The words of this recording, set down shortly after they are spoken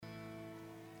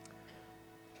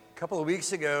couple of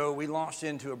weeks ago, we launched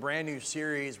into a brand new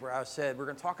series where I said we're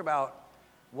going to talk about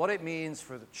what it means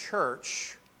for the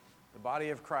church, the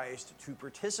body of Christ, to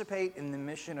participate in the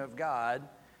mission of God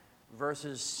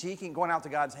versus going out to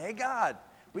God and saying, hey, God,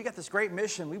 we got this great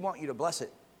mission. We want you to bless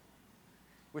it,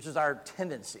 which is our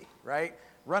tendency, right?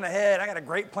 Run ahead. I got a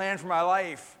great plan for my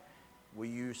life. Will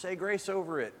you say grace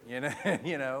over it?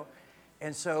 You know?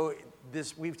 And so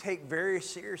we take very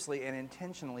seriously and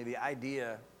intentionally the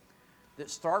idea that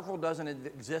Starkville doesn't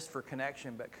exist for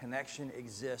connection, but connection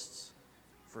exists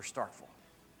for Starkville.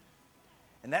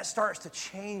 And that starts to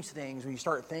change things when you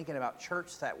start thinking about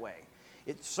church that way.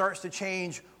 It starts to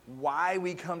change why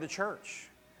we come to church,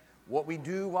 what we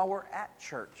do while we're at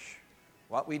church,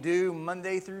 what we do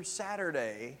Monday through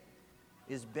Saturday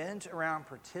is bent around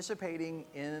participating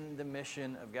in the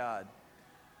mission of God.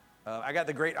 I got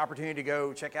the great opportunity to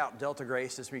go check out Delta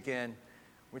Grace this weekend,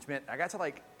 which meant I got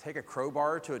to take a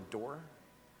crowbar to a door.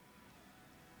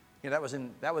 You know,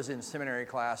 that was in seminary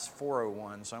class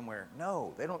 401 somewhere.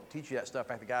 No, they don't teach you that stuff. In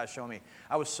fact, the guy was showing me.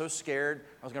 I was so scared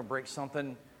I was going to break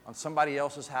something on somebody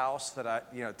else's house that I,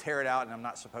 tear it out and I'm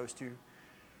not supposed to.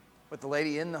 But the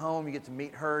lady in the home, you get to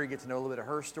meet her, you get to know a little bit of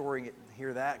her story, you get to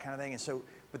hear that kind of thing. And so,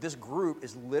 but this group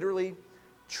is literally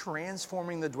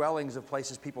transforming the dwellings of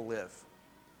places people live.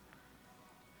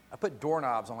 I put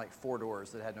doorknobs on 4 doors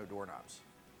that had no doorknobs.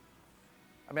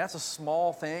 I mean, that's a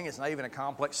small thing. It's not even a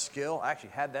complex skill. I actually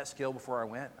had that skill before I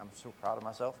went. I'm so proud of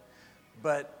myself.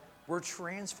 But we're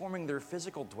transforming their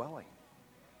physical dwelling.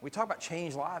 We talk about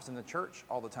changed lives in the church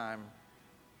all the time.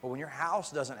 But when your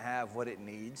house doesn't have what it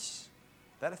needs,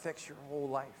 that affects your whole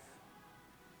life.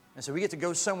 And so we get to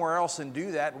go somewhere else and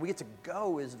do that. But we get to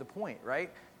go is the point,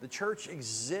 right? The church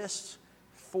exists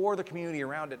for the community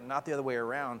around it, not the other way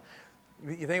around.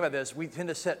 You think about this, we tend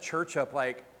to set church up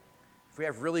like, if we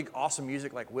have really awesome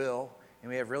music like Will, and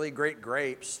we have really great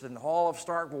grapes, then the whole of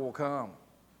Starkville will come.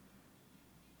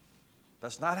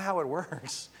 That's not how it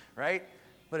works, right?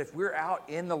 But if we're out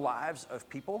in the lives of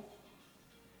people,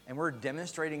 and we're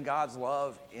demonstrating God's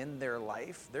love in their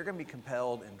life, they're going to be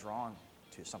compelled and drawn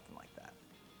to something like that.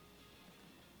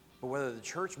 But whether the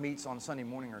church meets on Sunday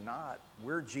morning or not,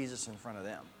 we're Jesus in front of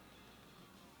them.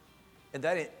 And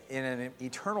that, in an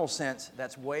eternal sense,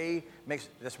 that's way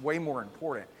more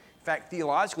important. In fact,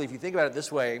 theologically, if you think about it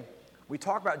this way, we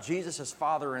talk about Jesus as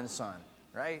Father and Son,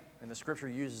 right? And the Scripture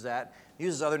uses that. It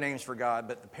uses other names for God,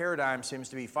 but the paradigm seems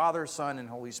to be Father, Son, and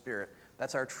Holy Spirit.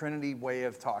 That's our Trinity way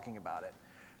of talking about it.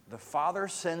 The Father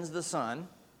sends the Son,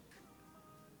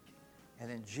 and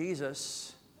then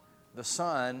Jesus, the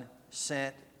Son,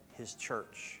 sent His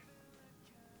church.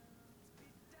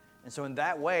 And so in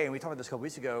that way, and we talked about this a couple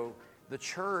weeks ago, the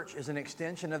church is an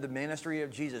extension of the ministry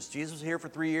of Jesus. Jesus was here for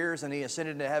 3 years and He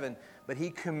ascended into heaven, but He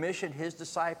commissioned His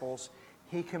disciples,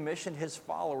 He commissioned His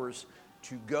followers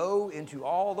to go into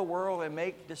all the world and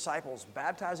make disciples,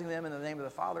 baptizing them in the name of the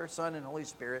Father, Son, and Holy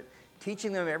Spirit,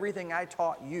 teaching them everything I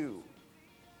taught you.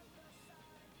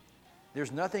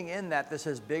 There's nothing in that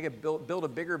says build a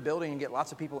bigger building and get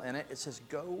lots of people in it. It says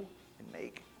go and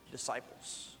make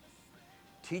disciples,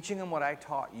 teaching them what I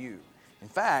taught you. In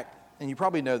fact, and you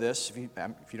probably know this, if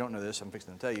you don't know this, I'm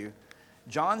fixing to tell you,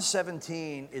 John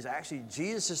 17 is actually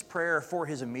Jesus' prayer for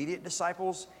His immediate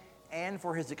disciples and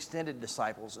for His extended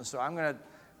disciples. And so I'm going to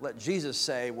let Jesus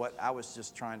say what I was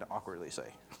just trying to awkwardly say.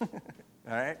 All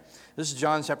right? This is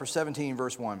John chapter 17,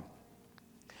 verse 1.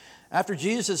 After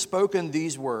Jesus had spoken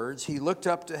these words, He looked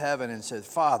up to heaven and said,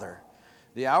 Father,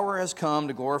 the hour has come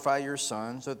to glorify your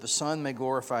Son, so that the Son may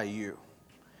glorify you.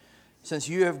 Since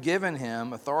you have given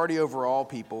Him authority over all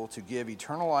people to give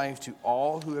eternal life to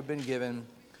all who have been given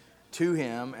to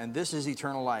Him, and this is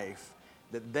eternal life,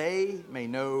 that they may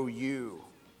know you,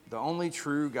 the only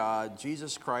true God,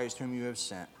 Jesus Christ, whom you have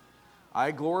sent.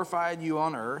 I glorified you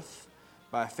on earth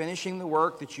by finishing the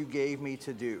work that you gave me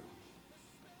to do.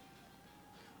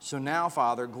 So now,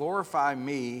 Father, glorify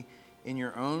me in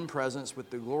your own presence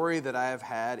with the glory that I have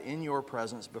had in your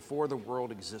presence before the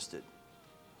world existed.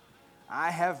 I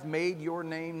have made your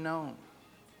name known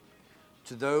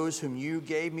to those whom you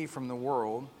gave me from the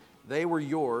world. They were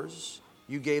yours.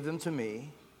 You gave them to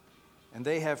me, and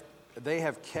they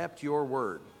have kept your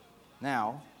word.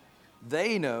 Now,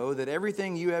 they know that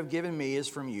everything you have given me is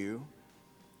from you.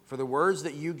 For the words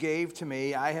that you gave to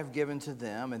me, I have given to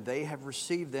them, and they have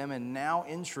received them, and now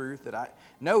in truth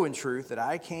that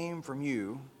I came from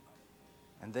you,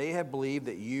 and they have believed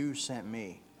that you sent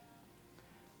me.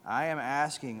 I am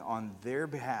asking on their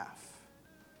behalf.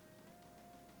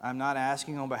 I'm not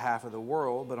asking on behalf of the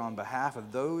world, but on behalf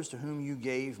of those to whom you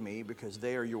gave me, because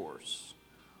they are yours.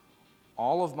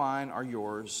 All of mine are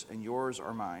yours, and yours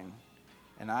are mine,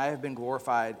 and I have been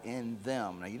glorified in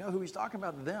them. Now, you know who he's talking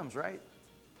about, the thems, right?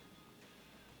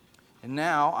 And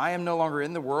now I am no longer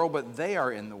in the world, but they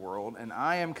are in the world, and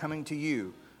I am coming to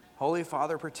you. Holy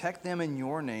Father, protect them in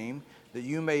your name, that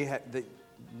you may the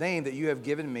name that you have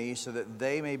given me, so that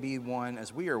they may be one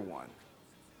as we are one.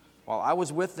 While I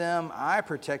was with them, I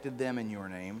protected them in your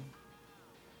name,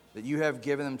 that you have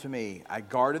given them to me. I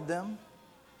guarded them,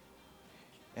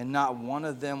 and not one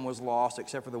of them was lost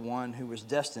except for the one who was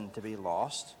destined to be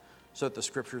lost, so that the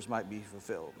scriptures might be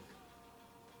fulfilled.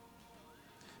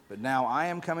 But now I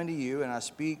am coming to you, and I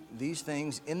speak these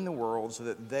things in the world, so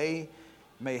that they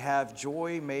may have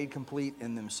joy made complete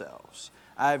in themselves.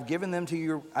 I have given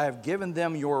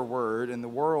them your word, and the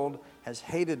world has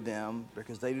hated them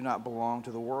because they do not belong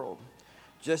to the world,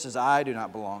 just as I do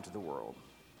not belong to the world.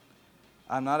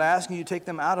 I'm not asking you to take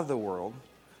them out of the world,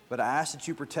 but I ask that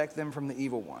you protect them from the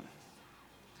evil one.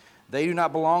 They do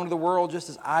not belong to the world, just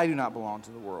as I do not belong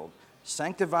to the world.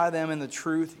 Sanctify them in the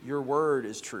truth. Your word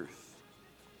is truth.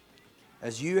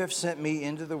 As you have sent me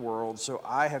into the world, so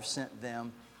I have sent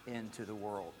them into the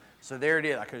world. So there it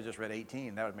is. I could have just read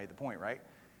 18. That would have made the point, right?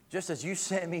 Just as you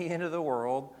sent me into the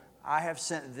world, I have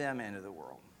sent them into the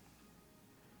world.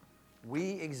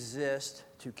 We exist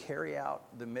to carry out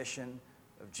the mission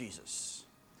of Jesus,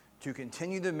 to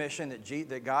continue the mission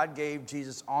that God gave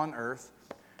Jesus on earth,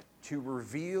 to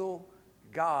reveal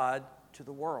God to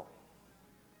the world.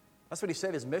 That's what he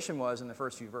said his mission was in the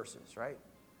first few verses, right?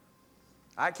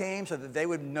 I came so that they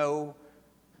would know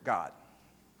God.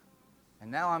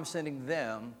 And now I'm sending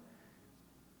them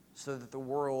so that the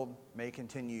world may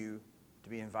continue to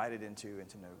be invited into and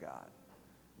to know God.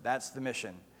 That's the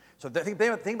mission. So think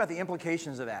about the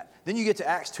implications of that. Then you get to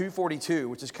Acts 2:42,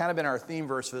 which has kind of been our theme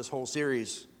verse for this whole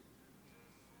series.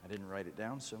 I didn't write it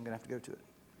down, so I'm going to have to go to it.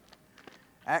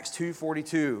 Acts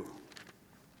 2:42.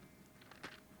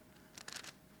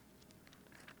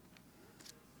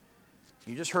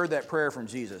 You just heard that prayer from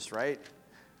Jesus, right?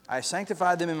 I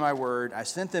sanctified them in my word. I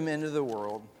sent them into the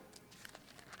world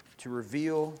to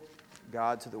reveal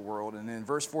God to the world. And then in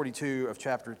verse 42 of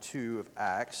chapter 2 of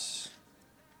Acts,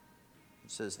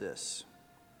 it says this: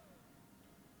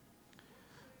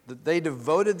 that they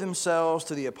devoted themselves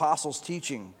to the apostles'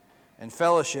 teaching and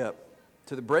fellowship,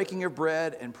 to the breaking of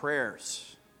bread and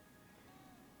prayers.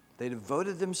 They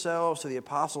devoted themselves to the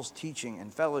apostles' teaching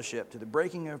and fellowship, to the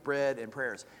breaking of bread and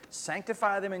prayers.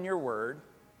 Sanctify them in your word.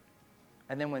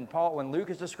 And then when Luke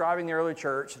is describing the early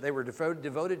church, they were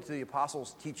devoted to the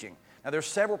apostles' teaching. Now, there's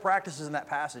several practices in that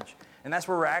passage, and that's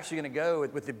where we're actually going to go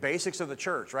with the basics of the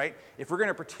church, right? If we're going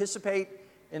to participate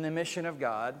in the mission of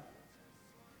God,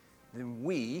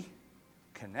 then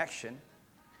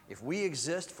if we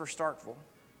exist for Starkville,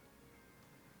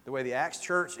 the way the Acts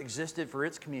church existed for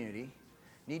its community,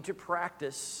 need to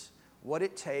practice what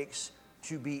it takes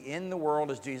to be in the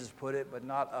world, as Jesus put it, but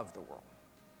not of the world.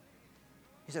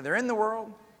 He said, they're in the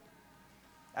world.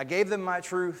 I gave them my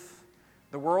truth.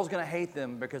 The world's going to hate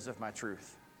them because of my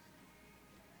truth.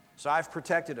 So I've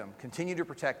protected them. Continue to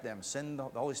protect them.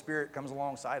 The Holy Spirit comes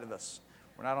alongside of us.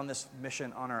 We're not on this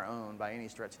mission on our own by any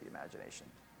stretch of the imagination,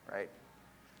 right?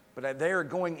 But they are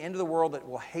going into the world that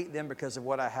will hate them because of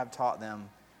what I have taught them.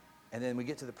 And then we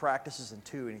get to the practices in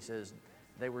 2, and he says,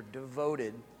 they were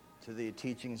devoted to the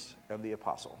teachings of the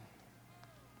apostle.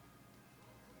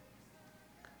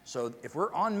 So if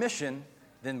we're on mission,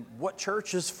 then what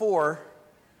church is for,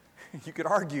 you could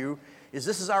argue, is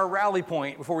this is our rally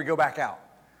point before we go back out.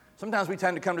 Sometimes we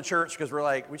tend to come to church because we're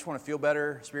like, we just want to feel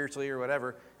better spiritually or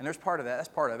whatever. And there's part of that. That's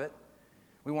part of it.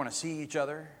 We want to see each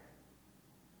other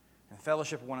and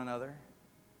fellowship with one another.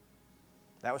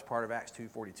 That was part of Acts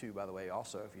 2:42, by the way,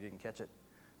 also, if you didn't catch it.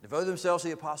 Devote themselves to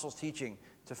the apostles' teaching,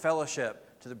 to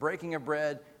fellowship, to the breaking of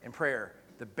bread and prayer.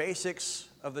 The basics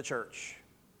of the church.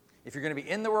 If you're going to be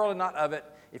in the world and not of it,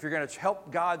 if you're going to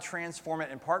help God transform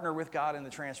it and partner with God in the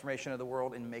transformation of the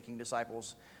world in making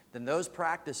disciples, then those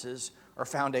practices are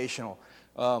foundational.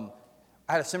 I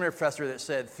had a seminary professor that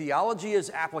said, theology is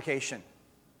application.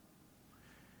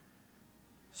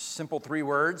 Simple 3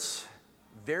 words,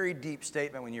 very deep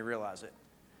statement when you realize it.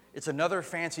 It's another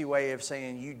fancy way of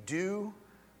saying you do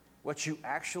what you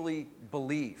actually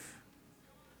believe.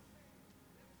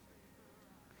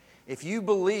 If you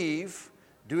believe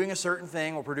doing a certain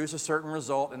thing will produce a certain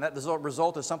result, and that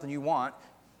result is something you want,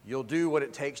 you'll do what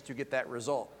it takes to get that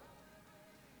result.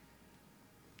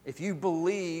 If you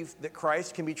believe that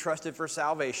Christ can be trusted for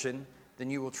salvation, then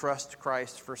you will trust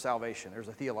Christ for salvation. There's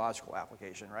a theological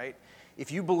application, right?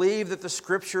 If you believe that the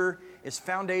Scripture is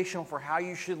foundational for how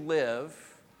you should live,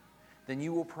 then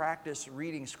you will practice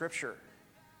reading Scripture.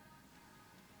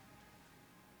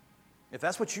 If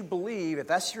that's what you believe, if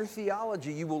that's your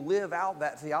theology, you will live out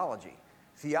that theology.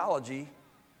 Theology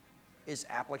is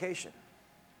application.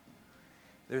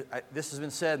 This has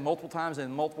been said multiple times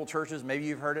in multiple churches. Maybe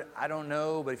you've heard it. I don't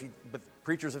know, but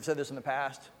preachers have said this in the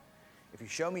past. If you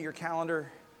show me your calendar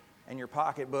and your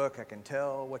pocketbook, I can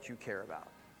tell what you care about.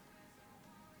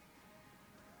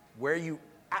 Where you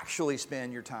actually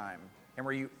spend your time and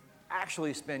where you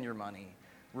actually spend your money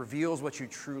reveals what you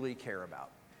truly care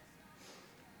about.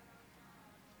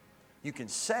 You can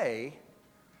say,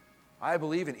 I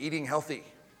believe in eating healthy.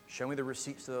 Show me the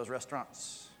receipts to those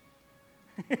restaurants.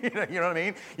 You know what I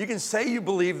mean? You can say you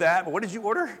believe that, but what did you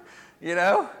order? You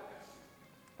know?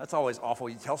 That's always awful.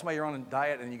 You tell somebody you're on a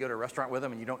diet and you go to a restaurant with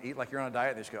them and you don't eat like you're on a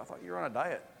diet. They just go, I thought you were on a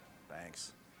diet.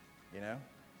 Thanks. You know?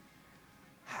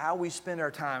 How we spend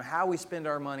our time, how we spend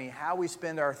our money, how we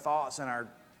spend our thoughts and our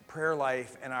prayer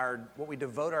life and what we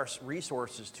devote our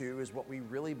resources to is what we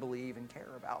really believe and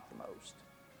care about the most.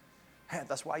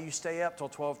 That's why you stay up till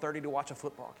 12:30 to watch a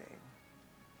football game.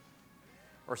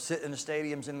 Or sit in the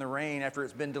stadiums in the rain after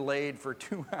it's been delayed for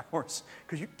 2 hours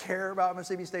because you care about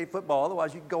Mississippi State football.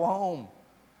 Otherwise, you can go home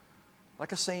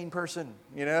like a sane person,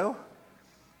 you know?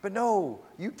 But no,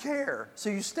 you care, so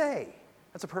you stay.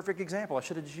 That's a perfect example. I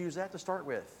should have just used that to start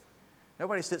with.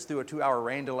 Nobody sits through a 2-hour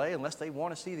rain delay unless they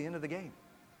want to see the end of the game,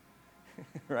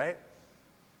 right?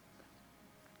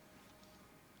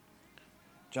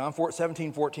 John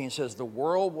 17:14 says, the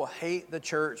world will hate the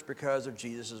church because of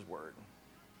Jesus' word.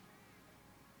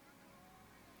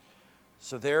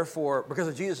 So therefore, because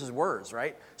of Jesus' words,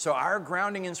 right? So our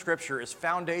grounding in Scripture is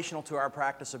foundational to our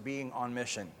practice of being on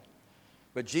mission.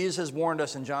 But Jesus has warned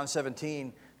us in John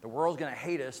 17, the world's going to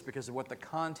hate us because of what the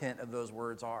content of those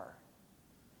words are.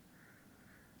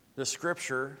 The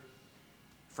Scripture,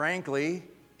 frankly,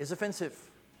 is offensive.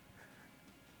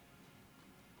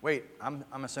 Wait, I'm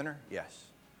a sinner? Yes.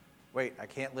 Wait, I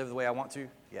can't live the way I want to?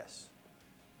 Yes.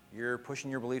 You're pushing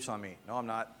your beliefs on me. No, I'm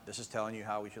not. This is telling you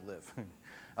how we should live.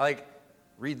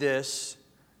 Read this.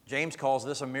 James calls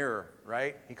this a mirror,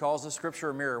 right? He calls the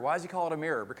Scripture a mirror. Why does he call it a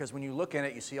mirror? Because when you look in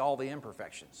it, you see all the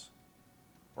imperfections.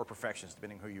 Or perfections,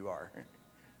 depending who you are.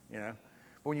 You know?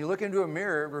 But when you look into a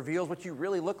mirror, it reveals what you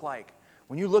really look like.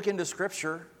 When you look into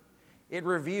Scripture, it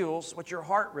reveals what your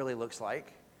heart really looks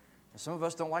like. And some of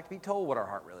us don't like to be told what our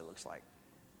heart really looks like.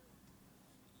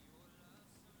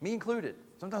 Me included.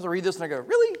 Sometimes I read this and I go,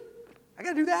 really? I got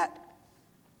to do that?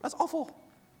 That's awful.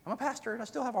 I'm a pastor and I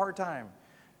still have a hard time.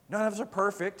 None of us are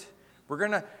perfect. We're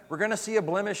gonna see a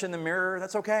blemish in the mirror.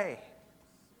 That's okay.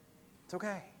 It's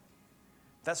okay.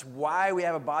 That's why we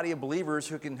have a body of believers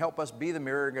who can help us be the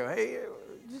mirror and go, hey,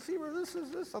 did you see where this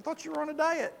is this? I thought you were on a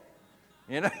diet.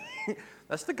 You know?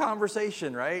 That's the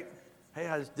conversation, right? Hey,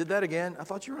 I did that again. I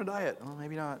thought you were on a diet. Oh,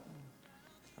 maybe not.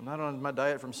 I'm not on my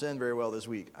diet from sin very well this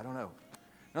week. I don't know.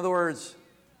 In other words,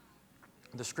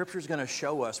 the Scripture is going to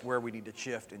show us where we need to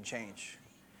shift and change.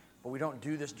 But we don't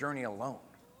do this journey alone.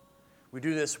 We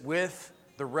do this with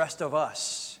the rest of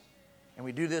us. And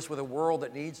we do this with a world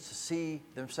that needs to see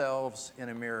themselves in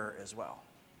a mirror as well.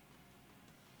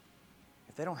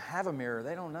 If they don't have a mirror,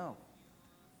 they don't know.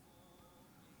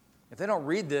 If they don't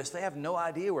read this, they have no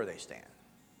idea where they stand.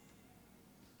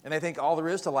 And they think all there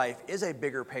is to life is a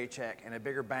bigger paycheck and a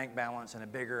bigger bank balance and a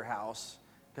bigger house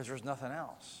because there's nothing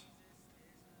else.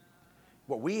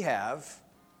 What we have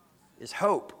is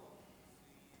hope.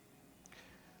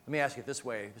 Let me ask it this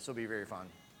way. This will be very fun.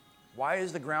 Why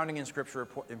is the grounding in Scripture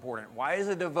important? Why is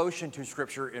the devotion to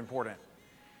Scripture important?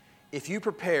 If you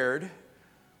prepared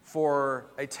for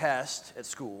a test at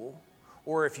school,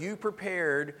 or if you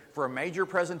prepared for a major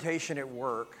presentation at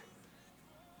work,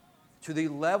 to the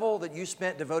level that you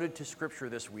spent devoted to Scripture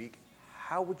this week,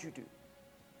 how would you do?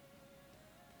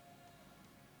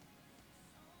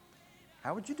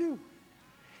 How would you do?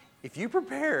 If you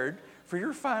prepared for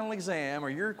your final exam or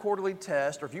your quarterly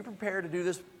test, or if you prepared to do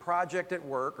this project at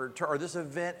work or this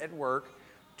event at work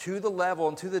to the level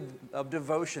and of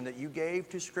devotion that you gave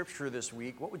to Scripture this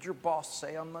week, what would your boss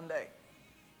say on Monday?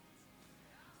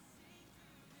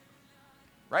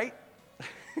 Right?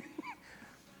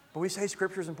 But we say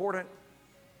Scripture is important.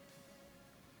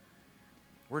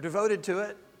 We're devoted to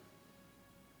it.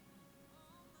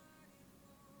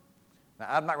 Now,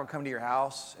 I'm not going to come to your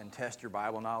house and test your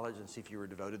Bible knowledge and see if you were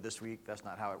devoted this week. That's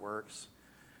not how it works.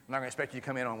 I'm not going to expect you to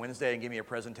come in on Wednesday and give me a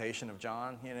presentation of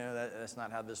John. You know, that's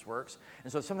not how this works.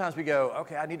 And so sometimes we go,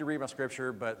 okay, I need to read my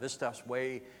Scripture, but this stuff's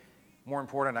way more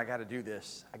important. I got to do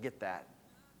this. I get that.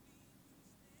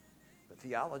 But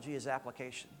theology is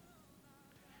application.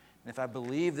 And if I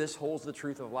believe this holds the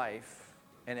truth of life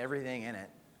and everything in it,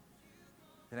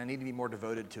 then I need to be more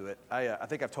devoted to it. I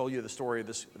think I've told you the story of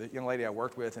the young lady I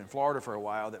worked with in Florida for a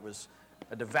while that was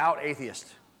a devout atheist,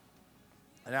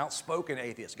 an outspoken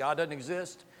atheist. God doesn't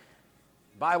exist.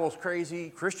 Bible's crazy.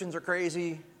 Christians are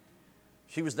crazy.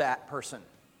 She was that person.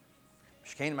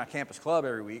 She came to my campus club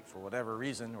every week for whatever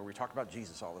reason, where we talk about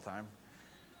Jesus all the time.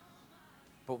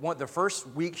 But the first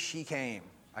week she came,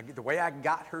 the way I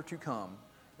got her to come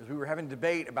is we were having a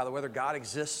debate about whether God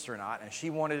exists or not, and she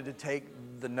wanted to take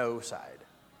the no side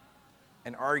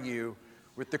and argue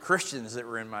with the Christians that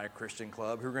were in my Christian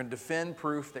club who were going to defend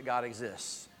proof that God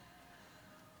exists.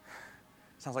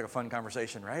 Sounds like a fun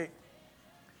conversation, right?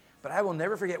 But I will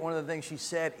never forget one of the things she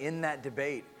said in that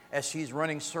debate as she's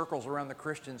running circles around the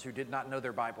Christians who did not know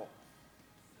their Bible.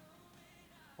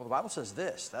 Well, the Bible says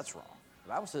this. That's wrong. The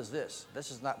Bible says this. This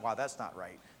is not, wow, that's not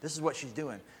right. This is what she's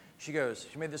doing. She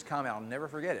made this comment. I'll never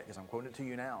forget it because I'm quoting it to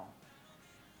you now.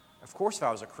 Of course, if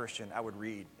I was a Christian, I would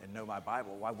read and know my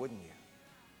Bible. Why wouldn't you?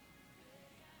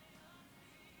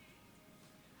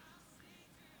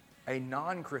 A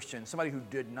non-Christian, somebody who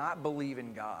did not believe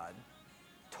in God,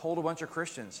 told a bunch of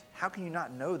Christians, how can you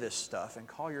not know this stuff and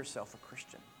call yourself a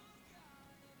Christian?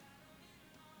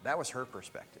 That was her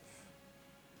perspective.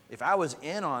 If I was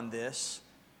in on this,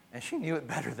 and she knew it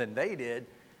better than they did,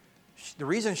 the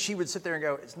reason she would sit there and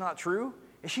go, it's not true,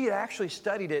 is she had actually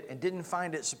studied it and didn't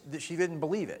find it, that she didn't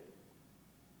believe it.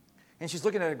 And she's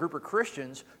looking at a group of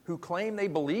Christians who claim they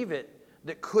believe it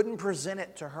that couldn't present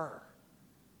it to her.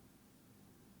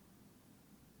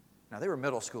 Now, they were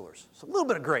middle schoolers, so a little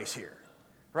bit of grace here,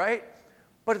 right?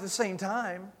 But at the same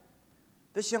time,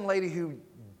 this young lady who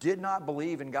did not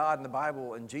believe in God and the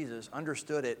Bible and Jesus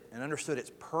understood it and understood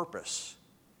its purpose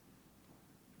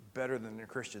better than the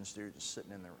Christian students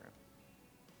sitting in the room.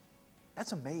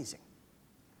 That's amazing.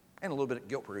 And a little bit of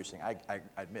guilt-producing, I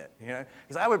admit.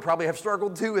 Because I would probably have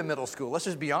struggled too in middle school. Let's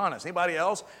just be honest. Anybody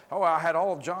else? Oh, I had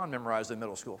all of John memorized in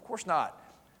middle school. Of course not.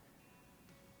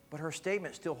 But her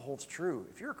statement still holds true.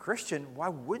 If you're a Christian, why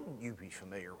wouldn't you be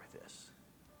familiar with this?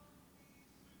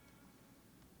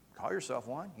 Call yourself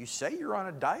one. You say you're on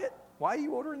a diet. Why are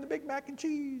you ordering the Big Mac and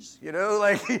cheese?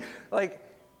 Like,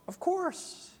 of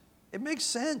course. It makes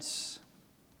sense.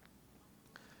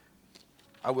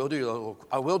 I will do you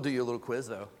a little quiz,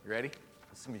 though. You ready?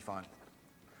 This is going to be fun.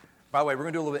 By the way, we're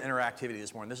going to do a little bit of interactivity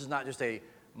this morning. This is not just a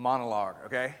monologue,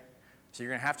 okay? So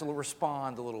you're going to have to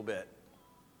respond a little bit.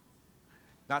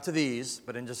 Not to these,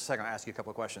 but in just a second, I'll ask you a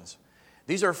couple of questions.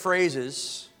 These are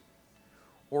phrases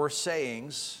or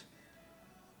sayings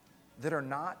that are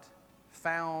not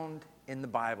found in the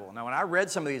Bible. Now, when I read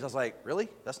some of these, I was like, really?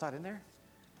 That's not in there?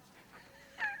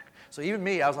 So even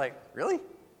me, I was like, really?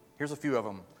 Here's a few of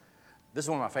them. This is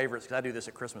one of my favorites because I do this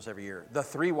at Christmas every year. The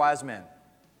three wise men.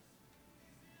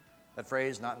 That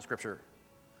phrase, not in Scripture.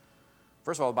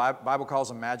 First of all, the Bible calls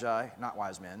them magi, not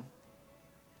wise men.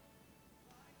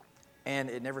 And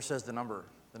it never says the number.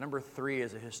 The number 3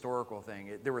 is a historical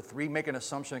thing. There were 3, make an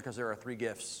assumption because there are 3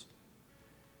 gifts.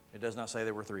 It does not say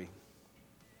there were 3.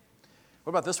 What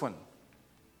about this one?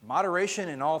 Moderation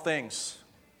in all things.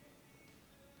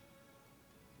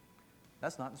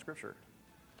 That's not in Scripture.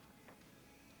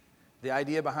 The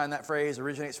idea behind that phrase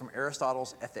originates from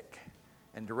Aristotle's Ethic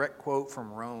and direct quote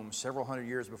from Rome several hundred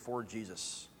years before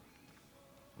Jesus.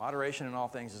 Moderation in all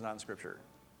things is not in Scripture.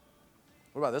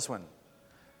 What about this one?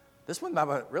 This one,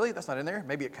 really? That's not in there?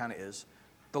 Maybe it kind of is.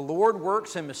 The Lord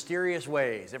works in mysterious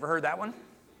ways. Ever heard that one?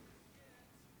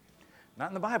 Not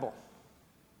in the Bible.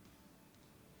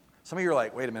 Some of you are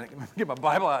like, wait a minute, get my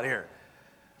Bible out here.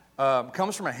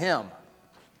 Comes from a hymn,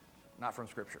 not from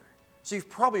Scripture. So you've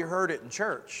probably heard it in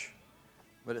church,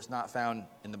 but it's not found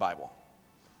in the Bible.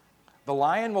 The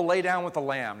lion will lay down with the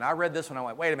lamb. Now, I read this one, I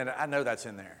went, wait a minute, I know that's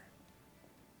in there.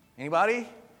 Anybody?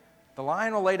 The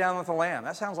lion will lay down with the lamb.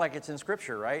 That sounds like it's in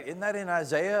Scripture, right? Isn't that in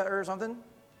Isaiah or something?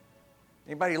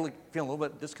 Anybody feeling a little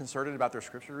bit disconcerted about their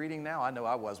Scripture reading now? I know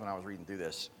I was when I was reading through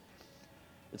this.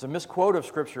 It's a misquote of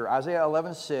Scripture. Isaiah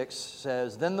 11:6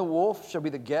 says, "Then the wolf shall be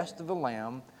the guest of the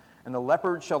lamb, and the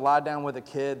leopard shall lie down with the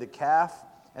kid, the calf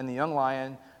and the young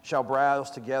lion shall browse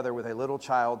together with a little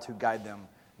child to guide them."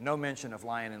 No mention of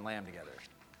lion and lamb together.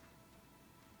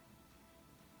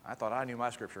 I thought I knew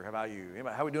my Scripture. How about you?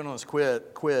 How are we doing on this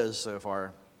quiz so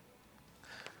far?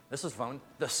 This is fun.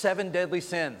 The 7 deadly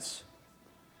sins.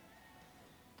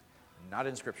 Not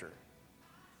in Scripture.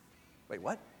 Wait,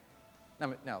 what?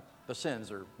 No, the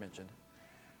sins are mentioned.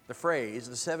 The phrase,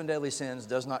 the 7 deadly sins,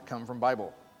 does not come from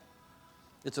Bible.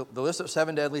 It's the list of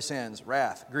 7 deadly sins: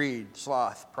 wrath, greed,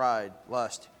 sloth, pride,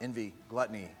 lust, envy,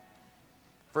 gluttony.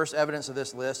 First evidence of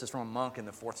this list is from a monk in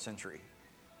the 4th century,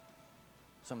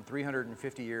 some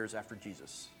 350 years after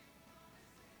Jesus.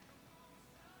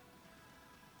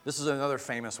 This is another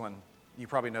famous one. You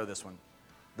probably know this one.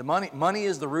 Money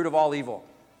is the root of all evil.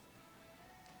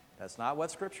 That's not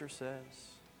what Scripture says.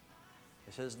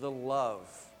 It says the love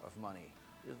of money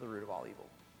is the root of all evil.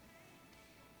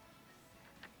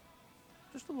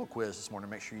 Just a little quiz this morning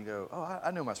to make sure you go, oh,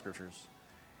 I know my Scriptures.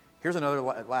 Here's another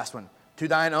last one. To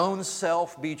thine own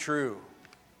self be true.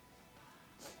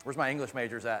 Where's my English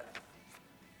majors at?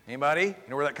 Anybody? You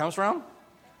know where that comes from?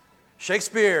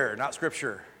 Shakespeare, not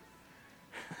Scripture.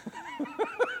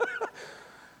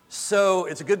 So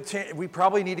it's a good we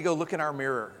probably need to go look in our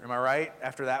mirror, am I right,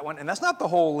 after that one? And that's not the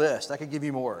whole list. I could give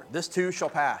you more. This too shall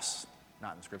pass,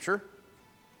 not in Scripture.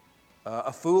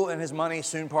 A fool and his money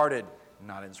soon parted,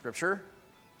 not in Scripture.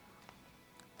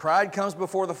 Pride comes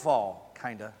before the fall,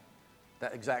 kinda.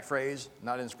 That exact phrase,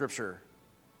 not in Scripture.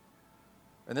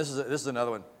 And this is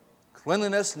another one.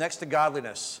 Cleanliness next to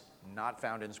godliness, not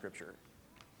found in Scripture.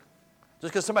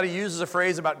 Just because somebody uses a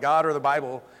phrase about God or the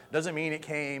Bible doesn't mean it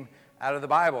came out of the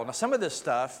Bible. Now, some of this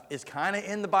stuff is kind of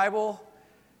in the Bible.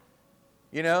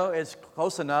 You know, it's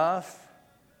close enough,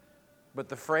 but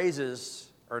the phrases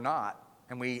are not,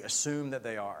 and we assume that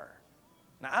they are.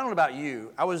 Now, I don't know about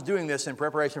you. I was doing this in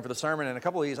preparation for the sermon, and a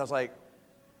couple of these I was like,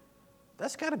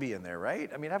 that's got to be in there, right?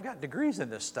 I mean, I've got degrees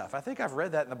in this stuff. I think I've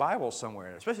read that in the Bible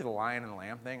somewhere, especially the lion and the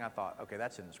lamb thing. I thought, okay,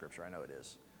 that's in the Scripture. I know it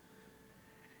is.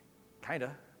 Kind of,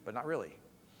 but not really.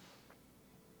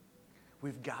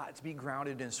 We've got to be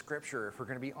grounded in Scripture if we're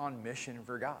going to be on mission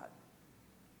for God.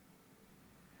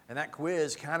 And that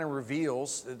quiz kind of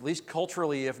reveals, at least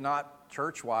culturally, if not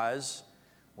church-wise,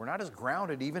 we're not as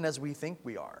grounded even as we think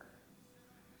we are.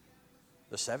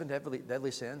 The 7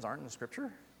 deadly sins aren't in the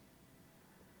Scripture.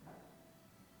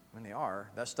 When they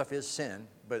are, that stuff is sin,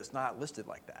 but it's not listed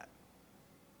like that.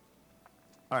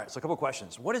 All right, so a couple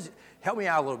questions. Help me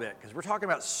out a little bit, because we're talking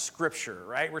about Scripture,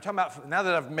 right? We're talking about, now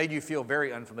that I've made you feel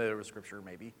very unfamiliar with Scripture,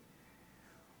 maybe,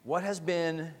 what has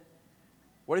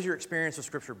your experience with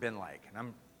Scripture been like?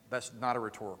 And that's not a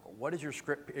rhetorical. What has your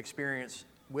experience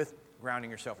with grounding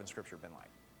yourself in Scripture been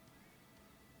like?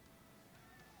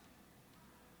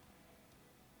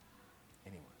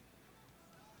 Anyone?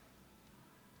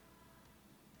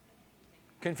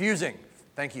 Confusing.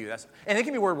 Thank you. And it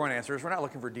can be word-one answers. We're not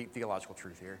looking for deep theological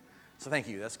truth here. So thank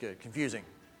you. That's good. Confusing.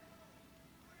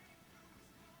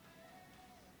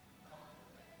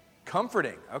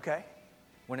 Comforting. Okay.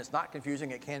 When it's not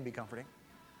confusing, it can be comforting.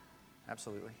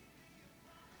 Absolutely.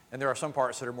 And there are some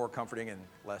parts that are more comforting and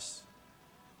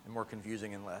more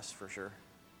confusing and less, for sure.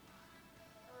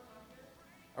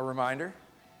 A reminder.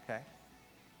 Okay.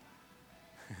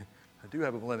 I do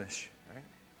have a blemish, right?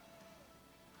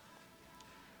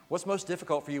 What's most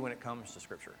difficult for you when it comes to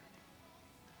Scripture?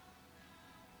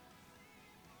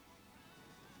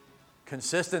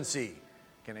 Consistency.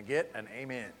 Can I get an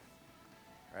amen?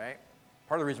 Right?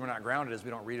 Part of the reason we're not grounded is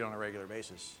we don't read it on a regular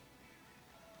basis.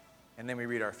 And then we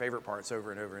read our favorite parts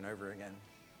over and over and over again.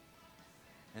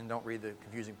 And don't read the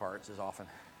confusing parts as often.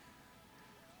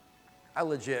 I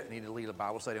legit need to lead a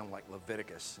Bible study on like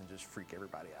Leviticus and just freak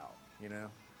everybody out, you know?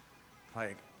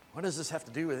 Like, what does this have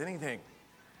to do with anything?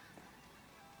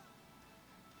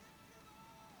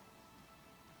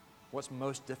 What's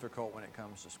most difficult when it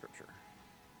comes to Scripture?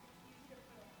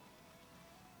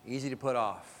 Easy to put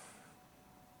off.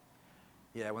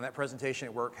 Yeah, when that presentation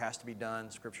at work has to be done,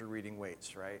 Scripture reading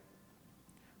waits, right?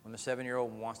 When the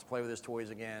 7-year-old wants to play with his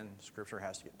toys again, Scripture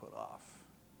has to get put off.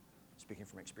 Speaking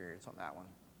from experience on that one.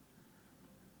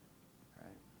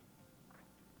 Right?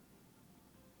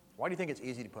 Why do you think it's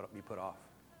easy to be put off?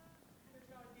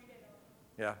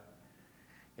 Yeah.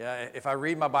 Yeah, if I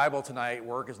read my Bible tonight,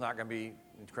 work is not going to be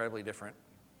incredibly different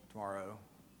tomorrow.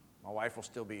 My wife will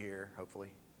still be here, hopefully.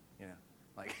 You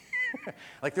know,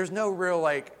 like there's no real,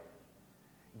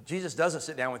 Jesus doesn't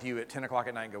sit down with you at 10 o'clock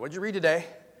at night and go, what'd you read today?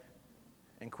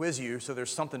 And quiz you so there's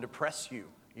something to press you,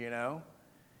 you know?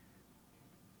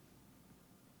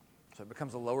 So it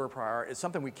becomes a lower priority. It's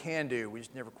something we can do. We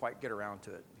just never quite get around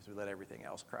to it because we let everything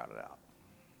else crowd it out.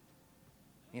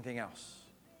 Anything else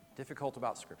difficult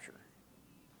about Scripture?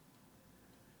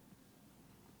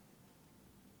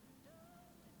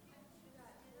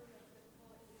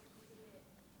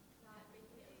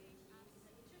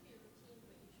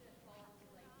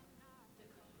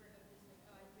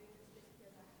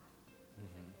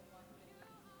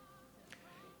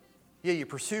 Yeah, you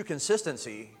pursue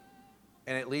consistency,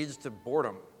 and it leads to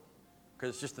boredom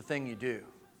because it's just the thing you do.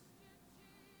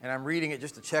 And I'm reading it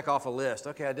just to check off a list.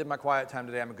 Okay, I did my quiet time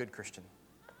today. I'm a good Christian.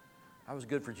 I was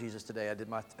good for Jesus today. I did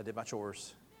my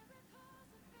chores.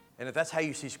 And if that's how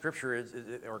you see Scripture,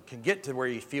 or can get to where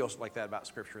you feel like that about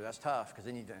Scripture, that's tough because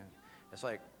then it's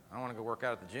like, I don't want to go work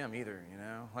out at the gym either, you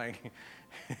know? Like,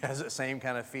 it has the same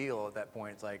kind of feel at that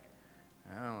point. It's like,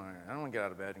 I don't want to get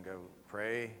out of bed and go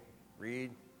pray,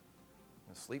 read,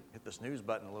 and sleep, hit the snooze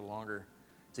button a little longer.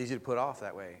 It's easy to put off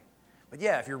that way. But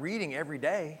yeah, if you're reading every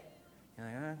day, you're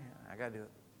like, I got to do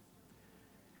it.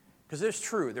 Because it's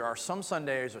true. There are some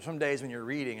Sundays or some days when you're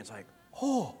reading, it's like,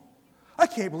 oh, I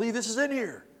can't believe this is in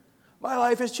here. My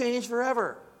life has changed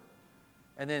forever.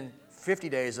 And then 50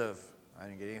 days of, I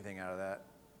didn't get anything out of that.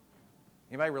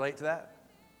 Anybody relate to that?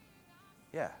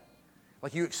 Yeah.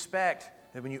 Like you expect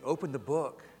that when you open the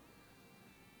book,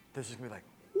 there's just going to be like,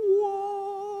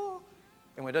 whoa.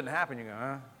 And when it doesn't happen, you go,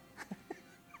 huh?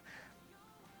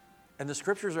 And the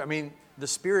scriptures, the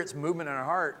Spirit's movement in our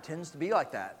heart tends to be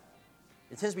like that.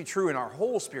 It tends to be true in our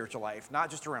whole spiritual life,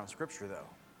 not just around Scripture, though.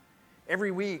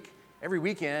 Every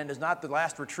weekend is not the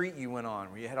last retreat you went on,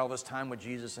 where you had all this time with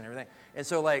Jesus and everything. And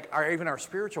so, even our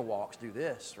spiritual walks do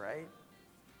this, right?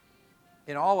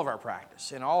 In all of our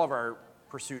practice, in all of our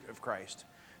pursuit of Christ.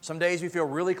 Some days we feel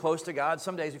really close to God.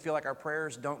 Some days we feel like our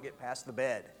prayers don't get past the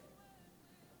bed.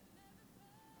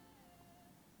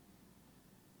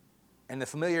 And the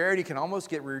familiarity can almost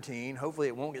get routine. Hopefully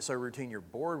it won't get so routine you're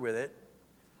bored with it.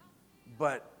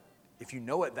 But if you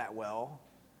know it that well,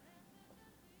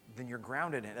 then you're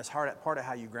grounded in it. That's part of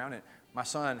how you ground it. My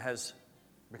son has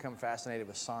become fascinated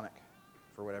with Sonic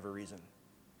for whatever reason.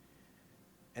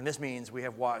 And this means we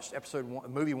have watched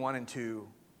movie 1 and 2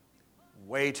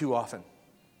 way too often.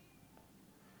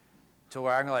 To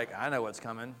where I'm like, I know what's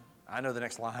coming. I know the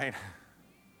next line.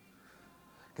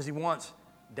 Because he wants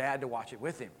Dad to watch it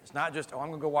with him. It's not just, I'm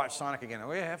going to go watch Sonic again.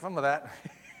 Oh, yeah, have fun with that.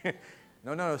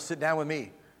 No, sit down with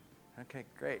me. Okay,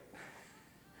 great.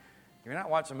 You're not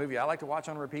watching a movie I like to watch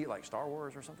on repeat, like Star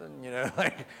Wars or something,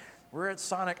 like we're at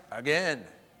Sonic again.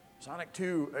 Sonic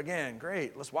 2 again,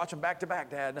 great. Let's watch them back to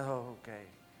back, Dad. Oh, okay.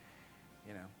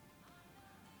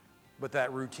 But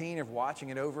that routine of watching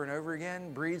it over and over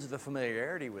again breeds the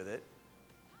familiarity with it.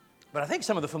 But I think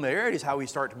some of the familiarity is how we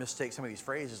start to mistake some of these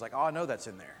phrases, like, oh, I know that's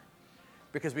in there.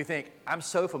 Because we think, I'm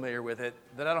so familiar with it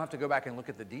that I don't have to go back and look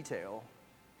at the detail.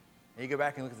 And you go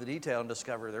back and look at the detail and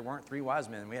discover there weren't 3 wise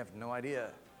men. We have no idea.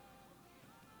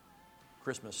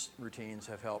 Christmas routines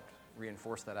have helped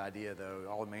reinforce that idea, though.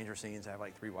 All the manger scenes have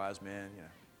 3 wise men,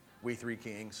 we 3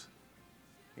 kings.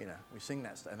 We sing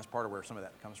that stuff, and that's part of where some of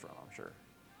that comes from, I'm sure.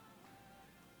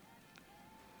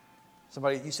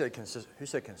 Somebody, who said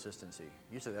consistency?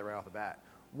 You said that right off the bat.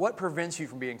 What prevents you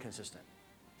from being consistent?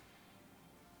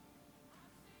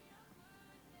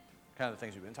 Kind of the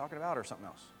things we've been talking about, or something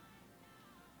else?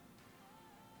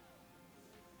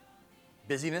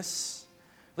 Busyness.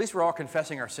 At least we're all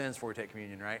confessing our sins before we take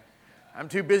communion, right? I'm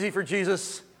too busy for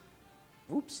Jesus.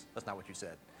 Oops, that's not what you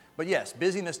said. But yes,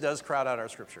 busyness does crowd out our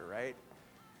scripture, right?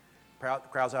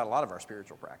 Crowds out a lot of our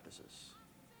spiritual practices.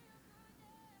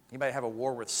 Anybody have a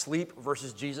war with sleep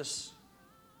versus Jesus?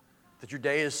 That your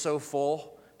day is so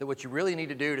full that what you really need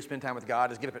to do to spend time with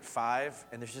God is get up at 5,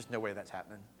 and there's just no way that's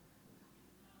happening.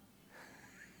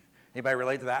 Anybody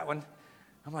relate to that one?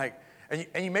 I'm like,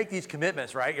 and you make these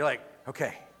commitments, right? You're like,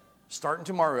 okay, starting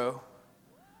tomorrow,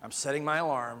 I'm setting my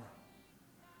alarm.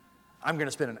 I'm going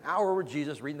to spend an hour with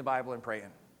Jesus reading the Bible and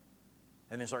praying.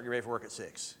 And then start getting ready for work at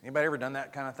 6. Anybody ever done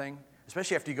that kind of thing?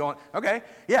 Especially after you go on,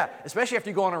 especially after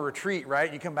you go on a retreat,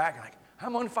 right? You come back and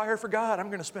I'm on fire for God. I'm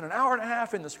going to spend an hour and a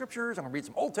half in the scriptures. I'm going to read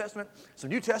some Old Testament, some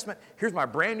New Testament. Here's my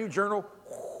brand new journal.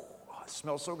 Oh, it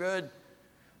smells so good.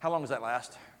 How long does that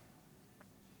last?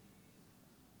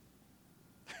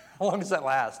 How long does that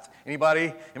last?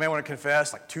 Anybody? Anybody want to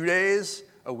confess? 2 days?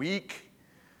 A week?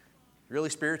 Really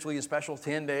spiritually and special?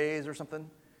 10 days or something? And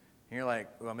you're like,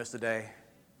 oh, I missed a day.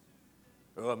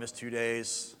 Oh, I missed 2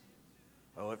 days.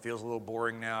 Oh, it feels a little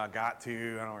boring now. I got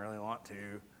to. I don't really want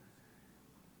to.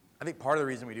 I think part of the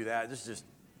reason we do that, this is just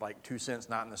 2 cents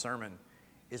not in the sermon,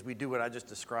 is we do what I just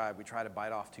described. We try to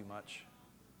bite off too much.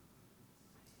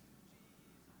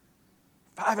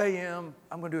 5 a.m.,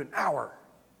 I'm going to do an hour.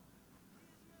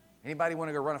 Anybody want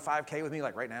to go run a 5K with me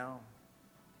right now?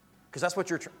 Because that's what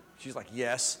she's like,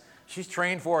 yes. She's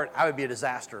trained for it. I would be a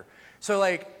disaster. So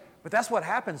but that's what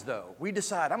happens though. We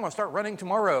decide, I'm going to start running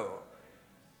tomorrow.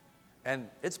 And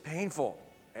it's painful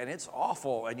and it's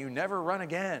awful and you never run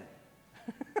again.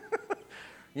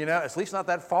 At least not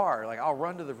that far. I'll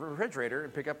run to the refrigerator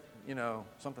and pick up,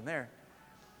 something there.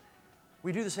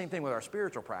 We do the same thing with our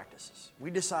spiritual practices.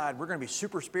 We decide we're going to be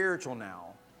super spiritual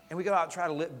now. And we go out and try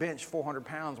to bench 400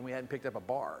 pounds when we hadn't picked up a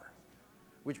bar.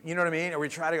 Which, you know what I mean? Or we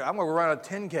try to I'm going to run a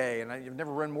 10K and you've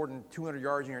never run more than 200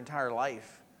 yards in your entire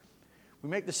life. We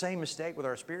make the same mistake with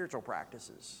our spiritual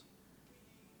practices.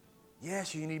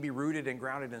 Yes, you need to be rooted and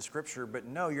grounded in Scripture, but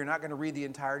no, you're not going to read the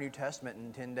entire New Testament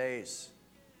in 10 days.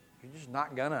 You're just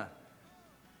not gonna.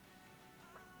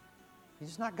 You're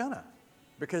just not gonna.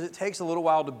 Because it takes a little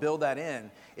while to build that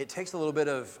in. It takes a little bit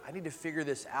of, I need to figure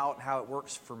this out, how it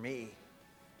works for me,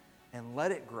 and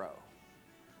let it grow.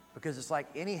 Because it's like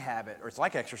any habit, or it's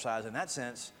like exercise in that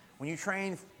sense. When you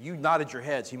train, you nodded your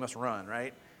head, so you must run,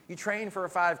 right? You train for a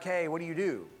 5K, what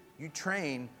do? You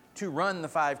train to run the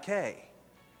 5K.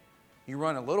 You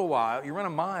run a little while, you run a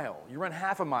mile, you run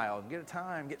half a mile, get a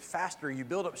time, get faster, you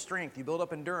build up strength, you build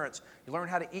up endurance, you learn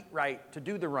how to eat right to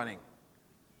do the running.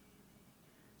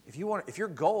 If your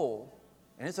goal,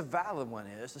 and it's a valid one,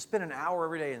 is to spend an hour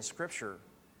every day in Scripture,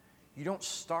 you don't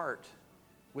start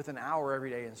with an hour every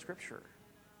day in Scripture.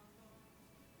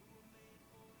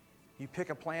 You pick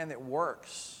a plan that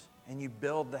works, and you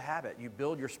build the habit. You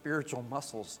build your spiritual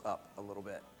muscles up a little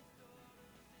bit.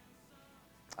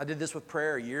 I did this with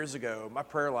prayer years ago. My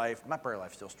prayer life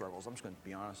still struggles. I'm just going to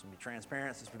be honest and be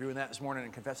transparent since we're doing that this morning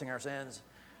and confessing our sins.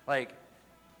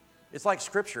 It's like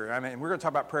Scripture. I mean, we're going to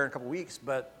talk about prayer in a couple weeks,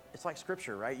 but it's like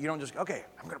Scripture, right? You don't just, okay,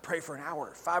 I'm going to pray for an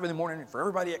hour, 5 in the morning for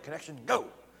everybody at Connection, go. It'd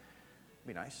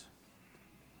be nice.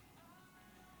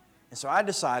 And so I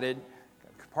decided,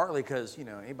 partly because,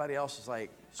 anybody else is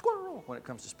like, squirrel when it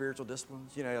comes to spiritual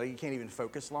disciplines. You can't even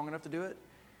focus long enough to do it.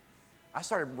 I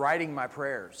started writing my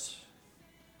prayers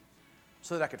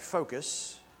so that I could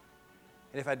focus.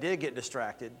 And if I did get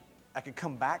distracted, I could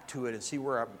come back to it and see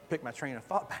where I picked my train of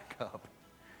thought back up.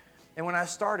 And when I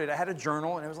started, I had a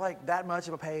journal, and it was like that much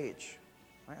of a page.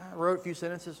 I wrote a few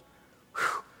sentences.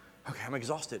 Whew, okay, I'm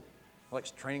exhausted.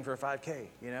 Like training for a 5K,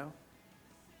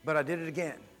 But I did it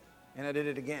again, and I did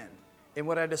it again. And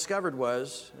what I discovered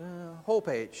was, whole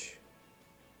page.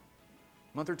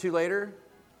 A month or two later,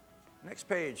 next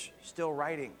page, still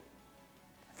writing.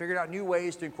 I figured out new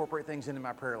ways to incorporate things into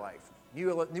my prayer life.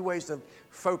 New ways to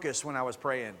focus when I was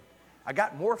praying. I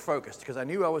got more focused because I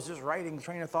knew I was just writing the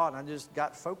train of thought, and I just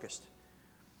got focused.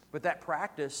 But that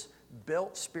practice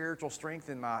built spiritual strength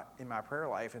in my prayer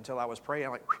life until I was praying.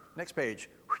 I'm like, next page,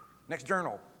 next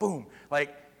journal, boom.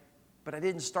 But I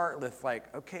didn't start with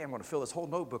okay, I'm going to fill this whole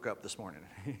notebook up this morning,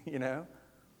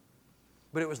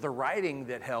 But it was the writing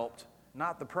that helped,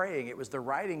 not the praying. It was the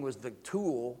writing was the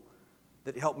tool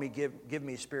that helped me give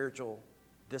me spiritual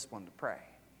discipline to pray.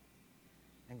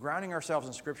 And grounding ourselves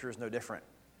in Scripture is no different.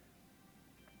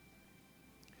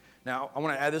 Now, I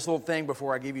want to add this little thing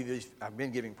before I give you these. I've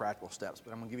been giving practical steps,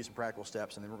 but I'm going to give you some practical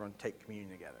steps, and then we're going to take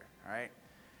communion together, all right?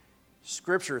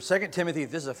 Scripture, 2 Timothy,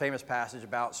 this is a famous passage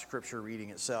about Scripture reading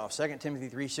itself. 2 Timothy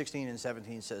 3:16 and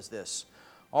 17 says this: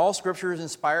 all Scripture is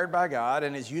inspired by God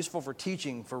and is useful for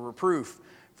teaching, for reproof,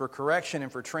 for correction,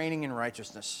 and for training in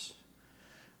righteousness,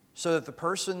 so that the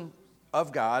person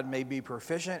of God may be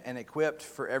proficient and equipped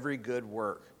for every good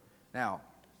work. Now,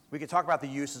 we could talk about the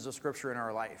uses of Scripture in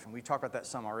our life, and we talked about that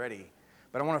some already.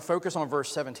 But I want to focus on verse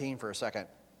 17 for a second.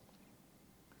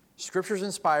 Scripture is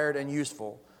inspired and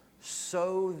useful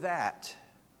so that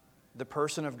the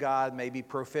person of God may be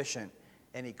proficient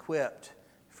and equipped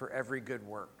for every good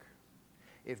work.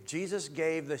 If Jesus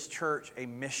gave this church a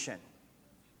mission,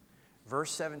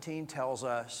 verse 17 tells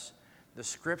us the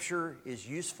Scripture is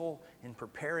useful in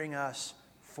preparing us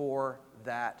for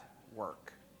that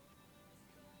work.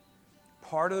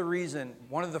 Part of the reason,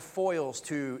 one of the foils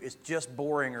to it's just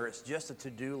boring or it's just a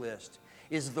to-do list,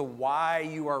 is the why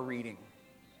you are reading.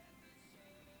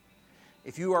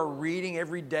 If you are reading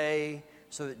every day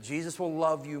so that Jesus will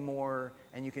love you more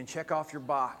and you can check off your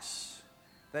box,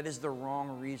 that is the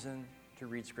wrong reason to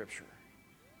read Scripture.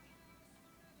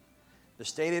 The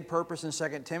stated purpose in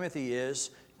 2 Timothy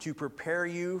is to prepare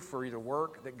you for the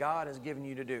work that God has given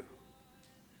you to do.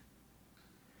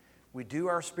 We do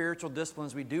our spiritual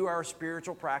disciplines, we do our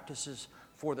spiritual practices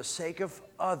for the sake of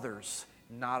others,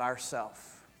 not ourselves.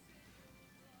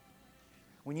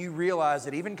 When you realize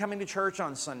that even coming to church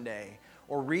on Sunday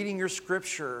or reading your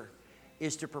Scripture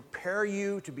is to prepare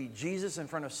you to be Jesus in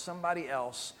front of somebody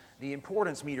else, the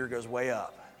importance meter goes way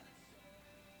up.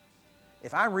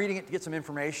 If I'm reading it to get some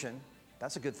information,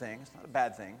 that's a good thing. It's not a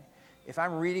bad thing. If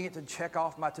I'm reading it to check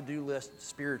off my to-do list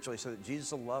spiritually so that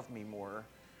Jesus will love me more,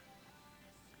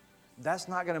 that's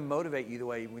not going to motivate you the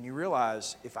way when you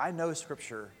realize if I know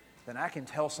Scripture, then I can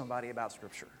tell somebody about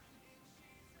Scripture.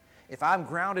 If I'm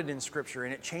grounded in Scripture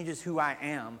and it changes who I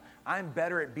am, I'm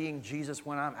better at being Jesus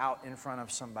when I'm out in front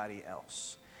of somebody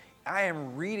else. I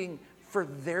am reading for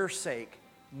their sake,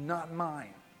 not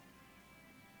mine.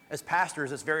 As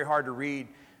pastors, it's very hard to read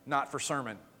not for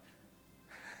sermon.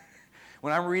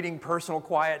 When I'm reading personal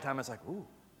quiet time, it's like, ooh,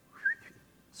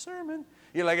 sermon.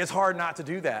 It's hard not to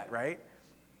do that, right?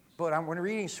 But when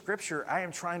reading Scripture, I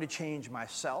am trying to change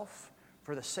myself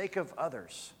for the sake of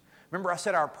others. Remember, I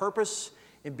said our purpose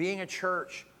in being a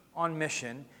church on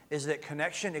mission is that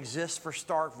connection exists for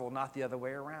Starkville, not the other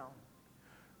way around.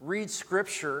 Read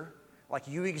Scripture like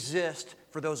you exist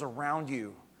for those around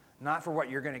you, not for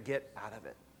what you're going to get out of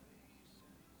it.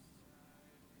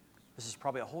 This is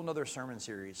probably a whole nother sermon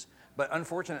series, but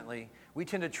unfortunately, we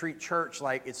tend to treat church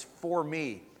like it's for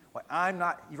me. Like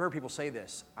you've heard people say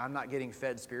this, I'm not getting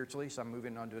fed spiritually, so I'm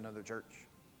moving on to another church.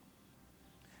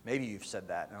 Maybe you've said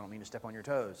that, and I don't mean to step on your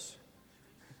toes,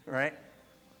 right?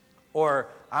 Or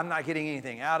I'm not getting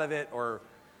anything out of it, or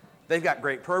they've got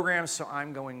great programs, so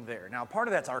I'm going there. Now, part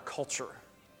of that's our culture,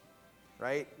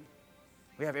 right?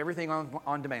 We have everything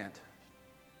on demand.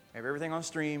 We have everything on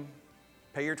stream.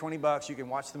 Pay your $20, you can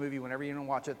watch the movie whenever you want to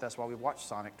watch it. That's why we've watched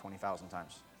Sonic 20,000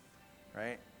 times,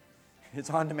 right? It's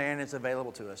on demand, it's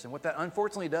available to us. And what that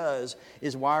unfortunately does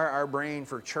is wire our brain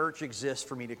for church exists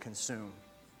for me to consume.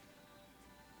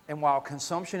 And while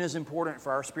consumption is important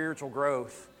for our spiritual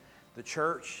growth, the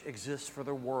church exists for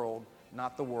the world,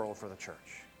 not the world for the church.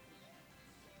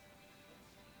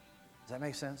 Does that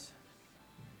make sense?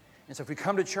 And so if we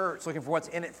come to church looking for what's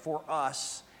in it for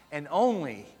us, and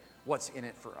only what's in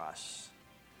it for us,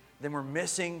 then we're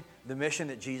missing the mission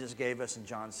that Jesus gave us in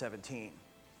John 17.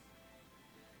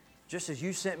 Just as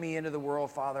you sent me into the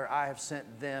world, Father, I have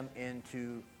sent them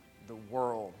into the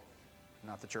world,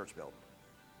 not the church building.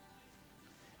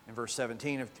 In verse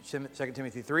 17 of 2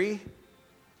 Timothy 3,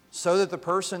 so that the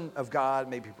person of God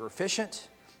may be proficient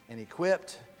and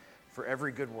equipped for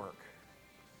every good work,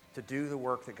 to do the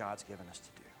work that God's given us to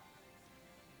do.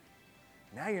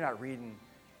 Now you're not reading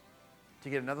to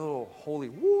get another little holy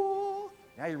whoa.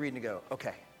 Now you're reading to go,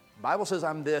 okay, the Bible says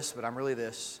I'm this, but I'm really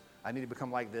this. I need to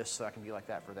become like this so I can be like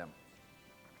that for them.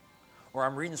 Or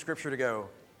I'm reading Scripture to go,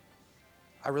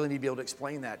 I really need to be able to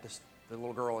explain that to the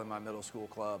little girl in my middle school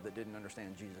club that didn't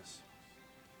understand Jesus.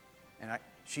 And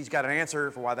she's got an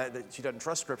answer for why that she doesn't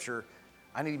trust Scripture.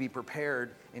 I need to be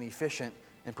prepared and efficient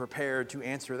and prepared to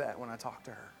answer that when I talk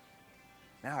to her.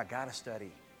 Now I got to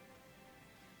study.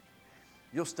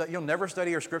 You'll never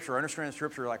study your Scripture or understand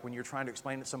Scripture like when you're trying to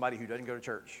explain it to somebody who doesn't go to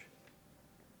church.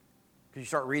 Because you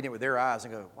start reading it with their eyes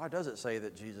and go, why does it say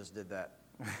that Jesus did that?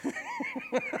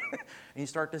 And you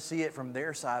start to see it from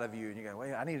their side of you, and you go,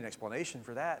 wait, I need an explanation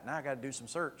for that. Now I got to do some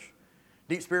search.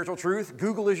 Deep spiritual truth,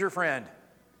 Google is your friend.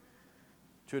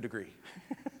 To a degree.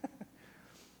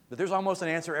 But there's almost an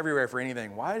answer everywhere for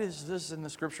anything. Why is this in the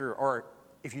Scripture? Or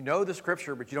if you know the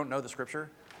Scripture, but you don't know the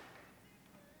Scripture,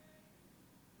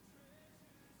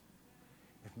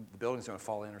 if the building's going to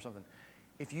fall in or something.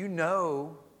 If you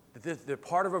know that the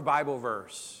part of a Bible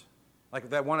verse, like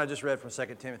that one I just read from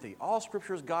 2 Timothy, all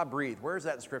Scripture is God-breathed. Where is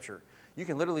that in Scripture? You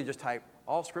can literally just type,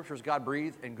 all Scripture is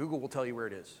God-breathed, and Google will tell you where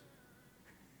it is.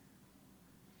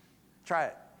 Try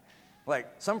it.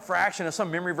 Like some fraction of some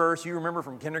memory verse you remember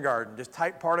from kindergarten, just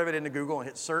type part of it into Google and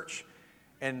hit search,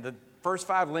 and the first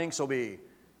 5 links will be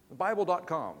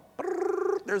thebible.com.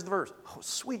 There's the verse. Oh,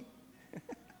 sweet.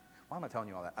 Why am I telling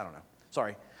you all that? I don't know.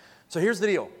 Sorry. So here's the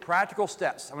deal. Practical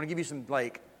steps. I'm going to give you some,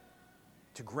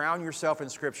 to ground yourself in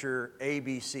Scripture, A,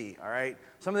 B, C, all right?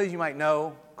 Some of these you might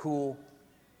know, cool,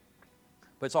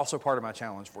 but it's also part of my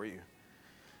challenge for you.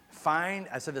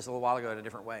 I said this a little while ago in a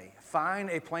different way. Find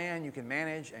a plan you can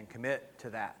manage and commit to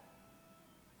that.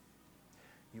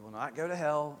 You will not go to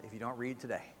hell if you don't read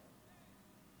today,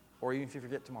 or even if you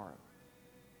forget tomorrow.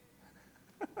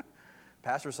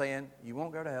 Pastor's saying you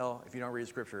won't go to hell if you don't read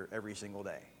Scripture every single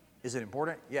day. Is it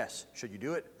important? Yes. Should you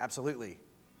do it? Absolutely.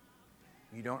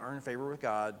 You don't earn favor with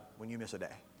God when you miss a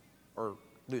day, or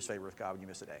lose favor with God when you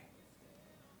miss a day.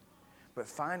 But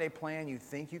find a plan you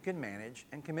think you can manage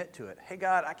and commit to it. Hey,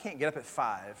 God, I can't get up at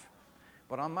 5,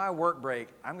 but on my work break,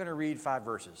 I'm going to read 5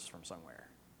 verses from somewhere.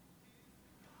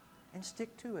 And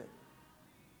stick to it.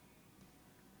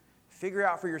 Figure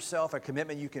out for yourself a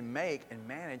commitment you can make and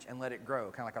manage and let it grow,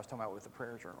 kind of like I was talking about with the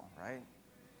prayer journal, right?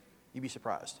 You'd be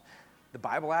surprised. The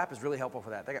Bible app is really helpful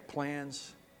for that. They got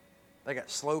plans. They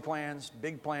got slow plans,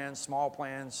 big plans, small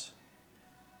plans.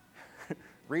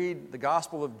 Read the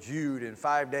Gospel of Jude in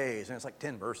 5 days, and it's like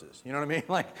 10 verses. You know what I mean?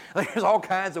 Like there's all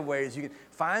kinds of ways you can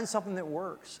find something that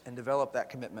works and develop that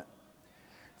commitment.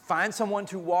 Find someone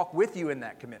to walk with you in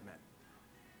that commitment.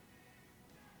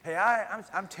 Hey,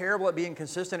 I'm terrible at being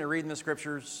consistent and reading the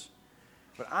Scriptures,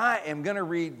 but I am going to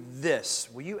read this.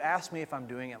 Will you ask me if I'm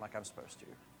doing it like I'm supposed to?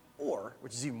 Or,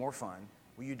 which is even more fun,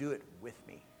 will you do it with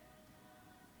me?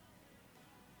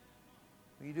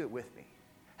 Will you do it with me?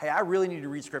 Hey, I really need to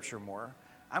read Scripture more.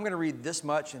 I'm going to read this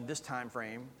much in this time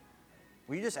frame.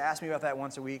 Will you just ask me about that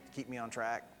once a week to keep me on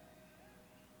track?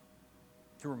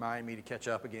 to remind me to catch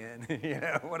up again,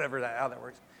 whatever how that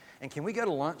works. And can we go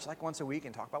to lunch like once a week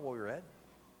and talk about what we read?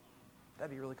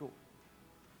 That'd be really cool.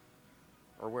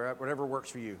 Or whatever works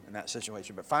for you in that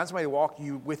situation. But find somebody to walk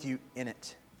with you in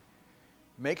it.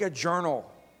 Make a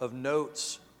journal of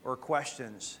notes or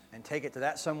questions and take it to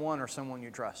that someone or someone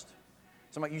you trust.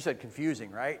 Somebody, you said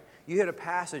confusing, right? You hit a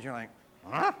passage, you're like,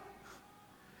 huh?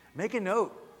 Make a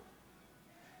note.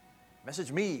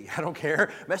 Message me, I don't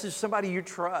care. Message somebody you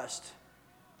trust.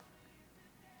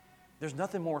 There's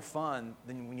nothing more fun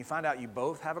than when you find out you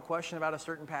both have a question about a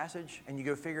certain passage and you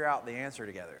go figure out the answer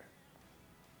together.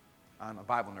 I'm a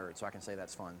Bible nerd, so I can say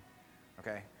that's fun,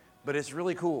 okay? But it's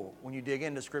really cool when you dig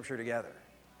into Scripture together.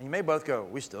 And you may both go,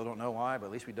 we still don't know why, but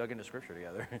at least we dug into Scripture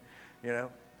together,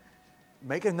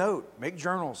 Make a note, make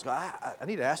journals. I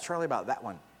need to ask Charlie about that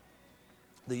one.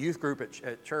 The youth group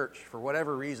at church, for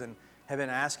whatever reason, have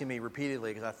been asking me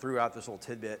repeatedly, because I threw out this little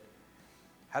tidbit,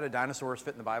 how do dinosaurs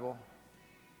fit in the Bible?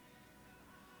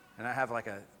 And I have like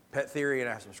a pet theory and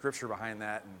I have some scripture behind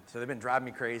that. And so they've been driving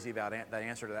me crazy about the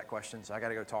answer to that question. So I got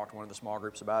to go talk to one of the small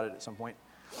groups about it at some point.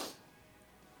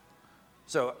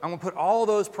 So I'm going to put all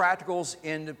those practicals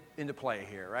into play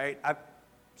here, right?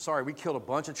 Sorry, we killed a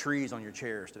bunch of trees on your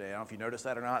chairs today. I don't know if you noticed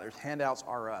that or not. There's handouts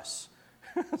are us.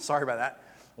 Sorry about that.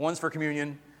 One's for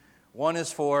communion. One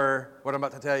is for what I'm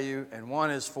about to tell you. And one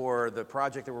is for the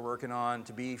project that we're working on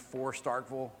to be for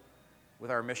Starkville, with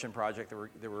our mission project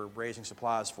that we're raising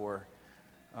supplies for.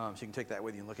 So you can take that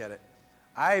with you and look at it.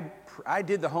 I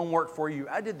did the homework for you.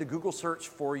 I did the Google search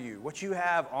for you. What you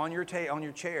have on your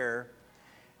chair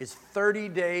is 30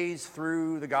 days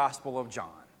through the Gospel of John.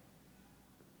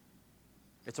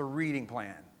 It's a reading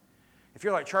plan. If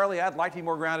you're like, Charlie, I'd like to be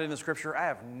more grounded in the Scripture, I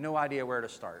have no idea where to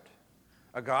start.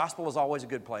 A gospel is always a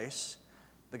good place.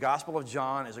 The Gospel of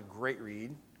John is a great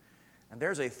read. And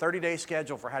there's a 30-day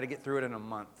schedule for how to get through it in a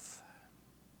month.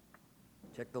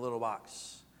 Check the little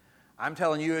box. I'm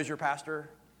telling you as your pastor,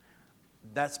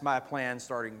 that's my plan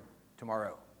starting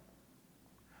tomorrow.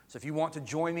 So if you want to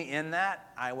join me in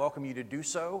that, I welcome you to do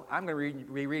so. I'm going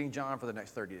to be reading John for the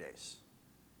next 30 days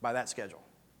by that schedule.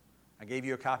 I gave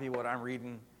you a copy of what I'm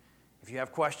reading. If you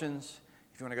have questions,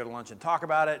 if you want to go to lunch and talk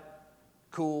about it,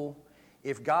 cool.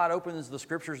 If God opens the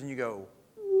Scriptures and you go,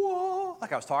 whoa,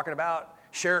 like I was talking about,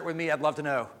 share it with me. I'd love to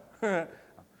know. I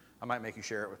might make you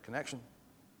share it with Connection.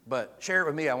 But share it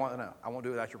with me. I want to know. I won't do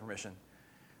it without your permission.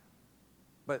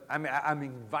 But I'm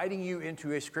inviting you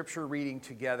into a Scripture reading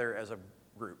together as a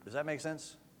group. Does that make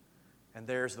sense? And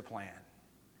there's the plan.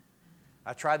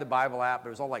 I tried the Bible app. It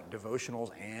was all like devotionals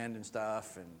and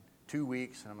stuff, and 2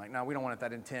 weeks. And I'm like, no, we don't want it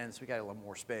that intense. We got a little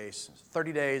more space.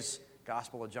 30 days,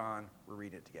 Gospel of John. We're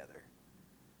reading it together.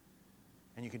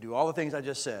 And you can do all the things I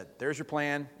just said. There's your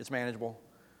plan. It's manageable.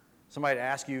 Somebody to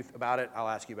ask you about it, I'll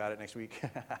ask you about it next week.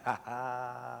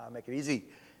 Make it easy.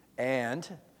 And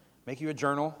make you a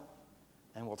journal,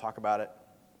 and we'll talk about it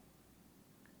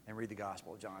and read the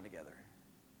Gospel of John together.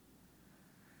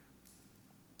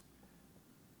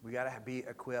 We got to be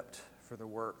equipped for the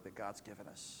work that God's given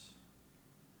us.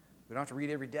 We don't have to read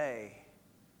every day,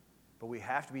 but we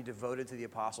have to be devoted to the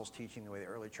apostles' teaching the way the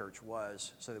early church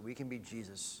was so that we can be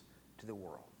Jesus to the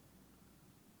world.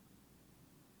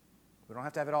 We don't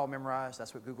have to have it all memorized.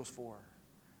 That's what Google's for.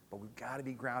 But we've got to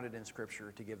be grounded in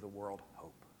Scripture to give the world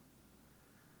hope.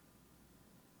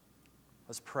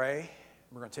 Let's pray.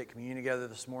 We're going to take communion together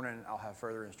this morning, and I'll have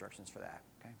further instructions for that.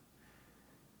 Okay?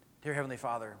 Dear Heavenly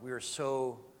Father, we are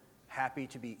so happy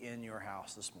to be in your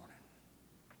house this morning.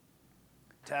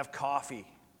 To have coffee,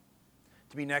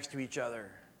 to be next to each other,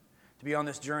 to be on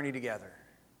this journey together.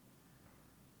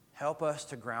 Help us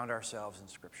to ground ourselves in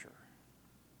Scripture.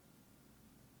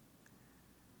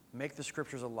 Make the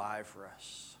Scriptures alive for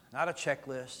us. Not a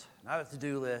checklist, not a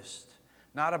to-do list,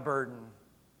 not a burden,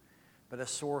 but a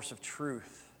source of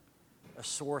truth, a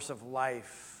source of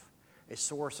life, a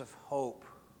source of hope,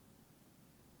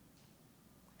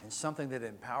 and something that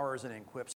empowers and equips